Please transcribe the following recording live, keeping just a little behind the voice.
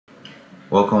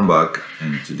Welcome back,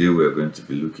 and today we are going to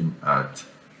be looking at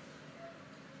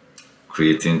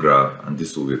creating graph, and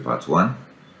this will be part 1.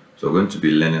 So we're going to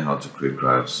be learning how to create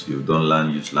graphs. You've done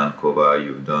land use, land cover,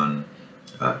 you've done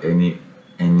any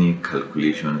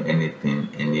calculation, anything,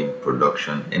 any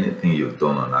production, anything you've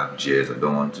done on ArcGIS. I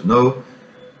don't want to know,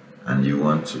 and you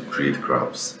want to create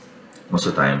graphs. Most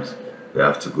of the times we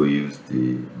have to go use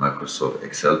the Microsoft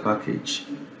Excel package.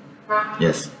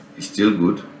 Yes, it's still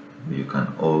good. You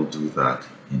can all do that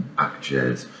in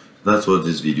ArcGIS. That's what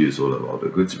this video is all about. We're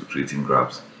going to be creating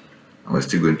graphs, and we're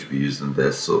still going to be using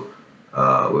this. So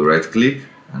we right click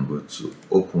and go to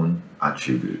open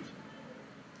attribute.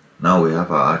 Now we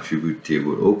have our attribute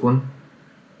table open,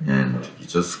 and you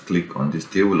just click on this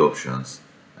table options,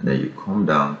 and then you come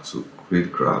down to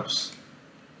create graphs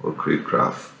or create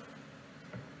graph.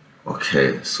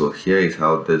 Okay, so here is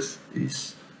how this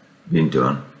is being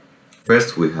done.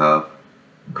 First, we have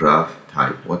graph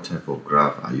type. What type of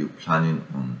graph are you planning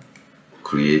on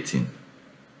creating?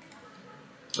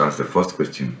 That's the first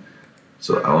question.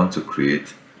 So I want to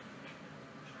create,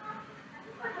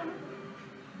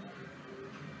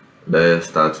 let's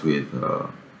start with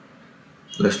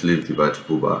let's leave the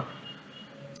vertical bar.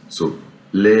 So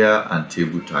layer and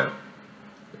table type,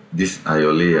 these are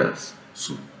your layers.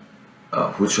 So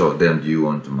which of them do you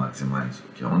want to maximize?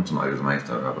 Okay, I want to maximize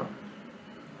Taraba,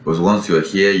 because once you're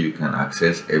here you can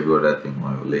access every other thing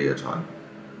on your layer type.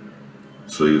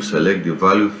 So you select the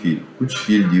value field. Which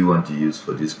field do you want to use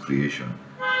for this creation?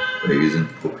 We're using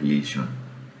population.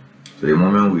 So the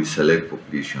moment we select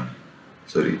population,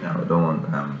 sorry, now I don't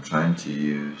want, I'm trying to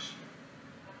use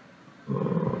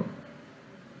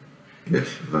yes,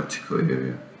 vertical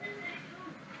area.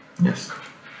 Yes,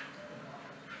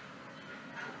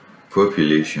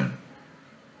 population.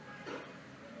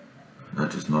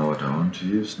 That is not what I want to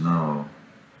use now.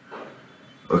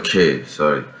 Okay,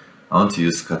 sorry, I want to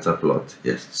use scatter plot.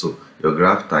 Yes, so your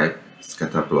graph type is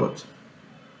scatter plot,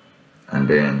 and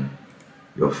then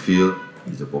your field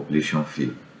is the population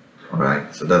field. All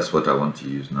right, so that's what I want to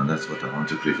use now. That's what I want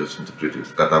to create. I just want to create a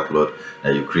scatter plot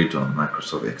that you create on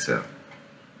Microsoft Excel.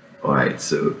 All right,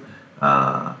 so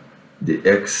the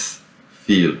X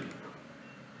field,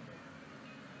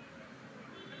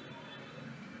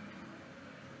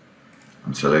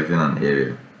 I'm selecting an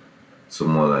area, so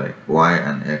more like Y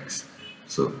and X.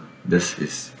 So this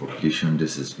is population,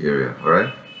 this is area. All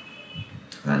right,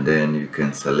 and then you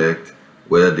can select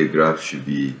whether the graph should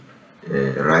be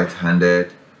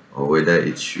right-handed or whether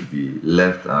it should be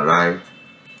left and right,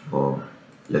 or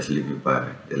let's leave it by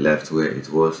the left where it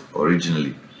was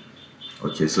originally.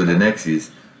 Okay, so the next is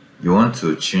you want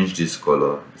to change this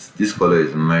color. This color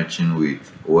is matching with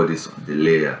what is on the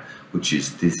layer, which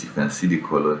is this. You can see the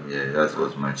color here, that's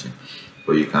what's matching.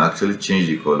 But you can actually change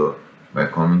the color by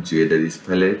coming to either this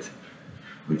palette,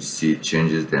 which you see it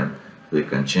changes them. So you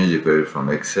can change the palette from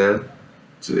Excel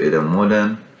to either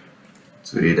modern,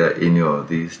 to either any of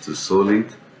these, to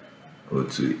solid, or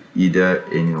to either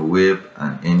any wave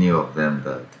and any of them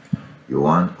that you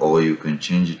want, or you can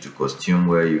change it to costume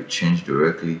where you change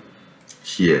directly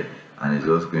here, and it's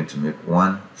also going to make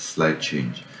one slight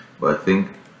change. But I think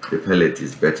the palette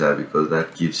is better because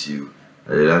that gives you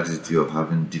the relaxity of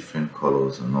having different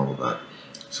colors and all that.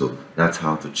 So that's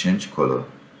how to change color.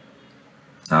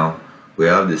 Now we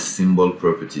have the symbol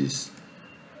properties.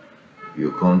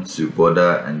 You come to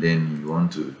border, and then you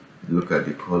want to look at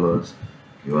the colors,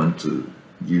 you want to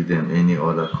give them any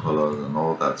other colors and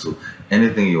all that. So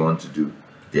anything you want to do,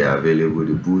 they are available.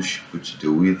 The bush, which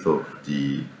the width of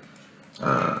the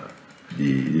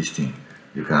listing,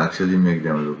 you can actually make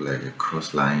them look like a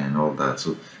cross line and all that.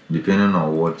 So depending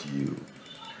on what you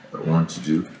want to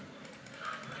do,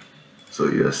 so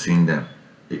you are seeing them,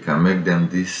 you can make them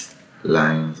these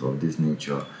lines of this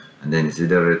nature, and then it's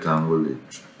either rectangle,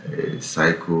 a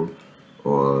cycle,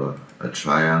 or a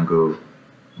triangle.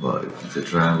 But if it's a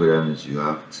triangle, that means you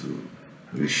have to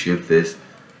reshape this.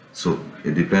 So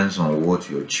it depends on what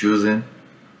you're choosing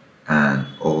and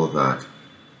all that.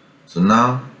 So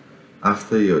now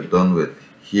after you're done with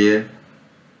here,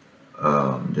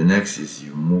 the next is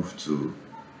you move to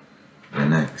the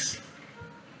next.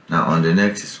 Now on the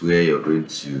next is where you're going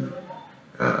to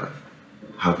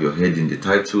have your heading, the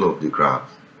title of the graph.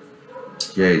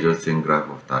 Here you just saying graph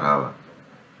of Taraba.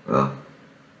 Well,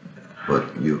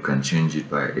 but you can change it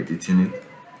by editing it.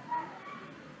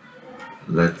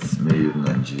 Let's make it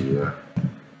Nigeria.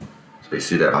 So you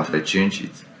see that after I change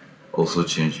it, also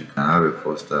change, you can have a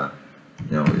foster,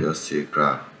 then we just say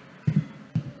graph.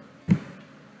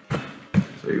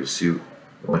 So you see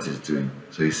what it's doing.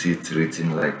 So you see it's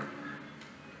written like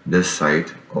this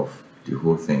side of the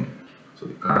whole thing. So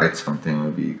you can write something,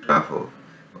 maybe graph of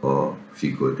or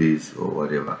figure this or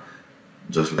whatever,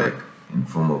 just like in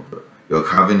form of you're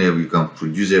having it, you can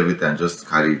produce everything and just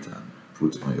carry it and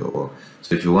put on your wall.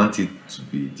 So if you want it to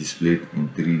be displayed in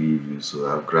 3D view, so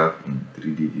have graph in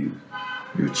 3D view,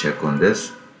 you check on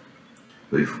this.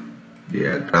 So if they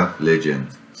are graph legend,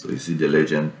 so you see the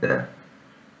legend there,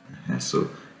 and so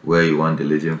where you want the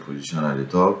legend position, at the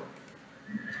top,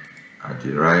 at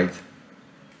the right,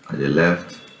 at the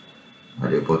left,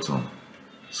 at the bottom.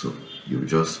 So you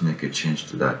just make a change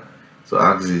to that. So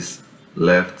axis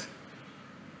left,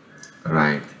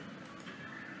 right,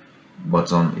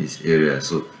 bottom is area.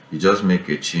 So you just make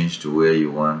a change to where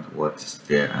you want what is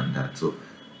there and that. So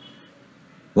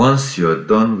once you're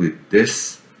done with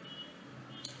this,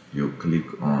 you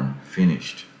click on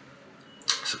finished.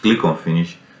 So click on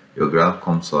finish, your graph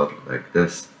comes out like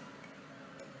this.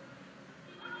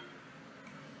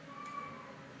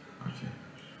 Okay,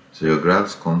 so your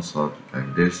graph comes out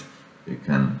like this. You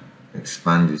can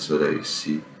expand it so that you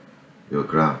see your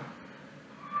graph.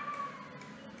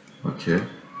 Okay,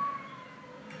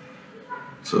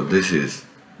 so this is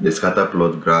the scatter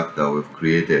plot graph that we've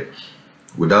created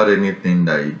without anything.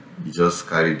 That you just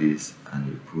carry this and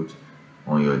you put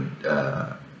on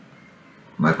your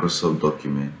Microsoft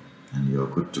document and you're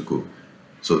good to go.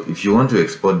 So if you want to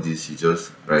export this, you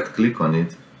just right click on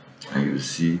it and you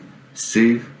see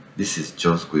save. This is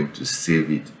just going to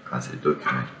save it as a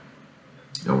document.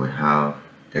 Then we have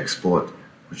export,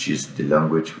 which is the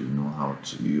language we know how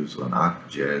to use on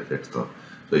ArcGIS Desktop.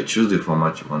 So you choose the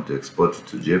format you want to export it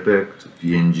to, JPEG, to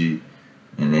PNG,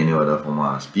 and any other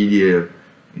format as PDF.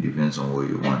 It depends on what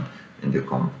you want. In the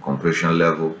compression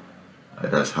level,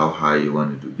 that's how high you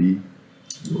want it to be.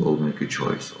 You will make a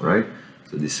choice. All right,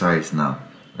 so the size now,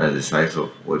 that's the size of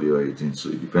what you are using. So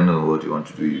depending on what you want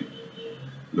to do, you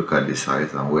look at the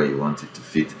size and where you want it to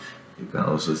fit. You can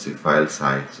also say file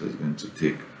size, so it's going to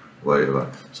take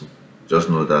whatever. So just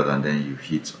know that, and then you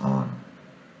hit on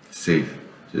save.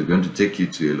 So it's going to take you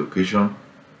to a location,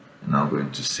 and I'm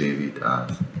going to save it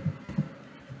as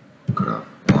graph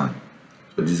 1.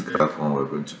 So this graph 1, we're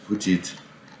going to put it,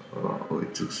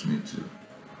 it took me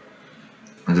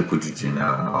to put it in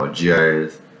our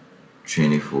GIS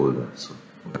training folder. So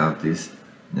we have this,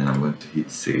 then I'm going to hit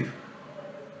save.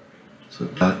 So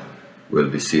that will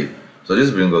be saved. So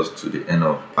this brings us to the end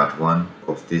of part 1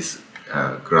 of this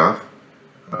graph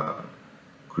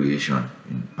creation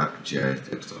in ArcGIS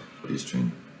Desktop for this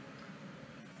training.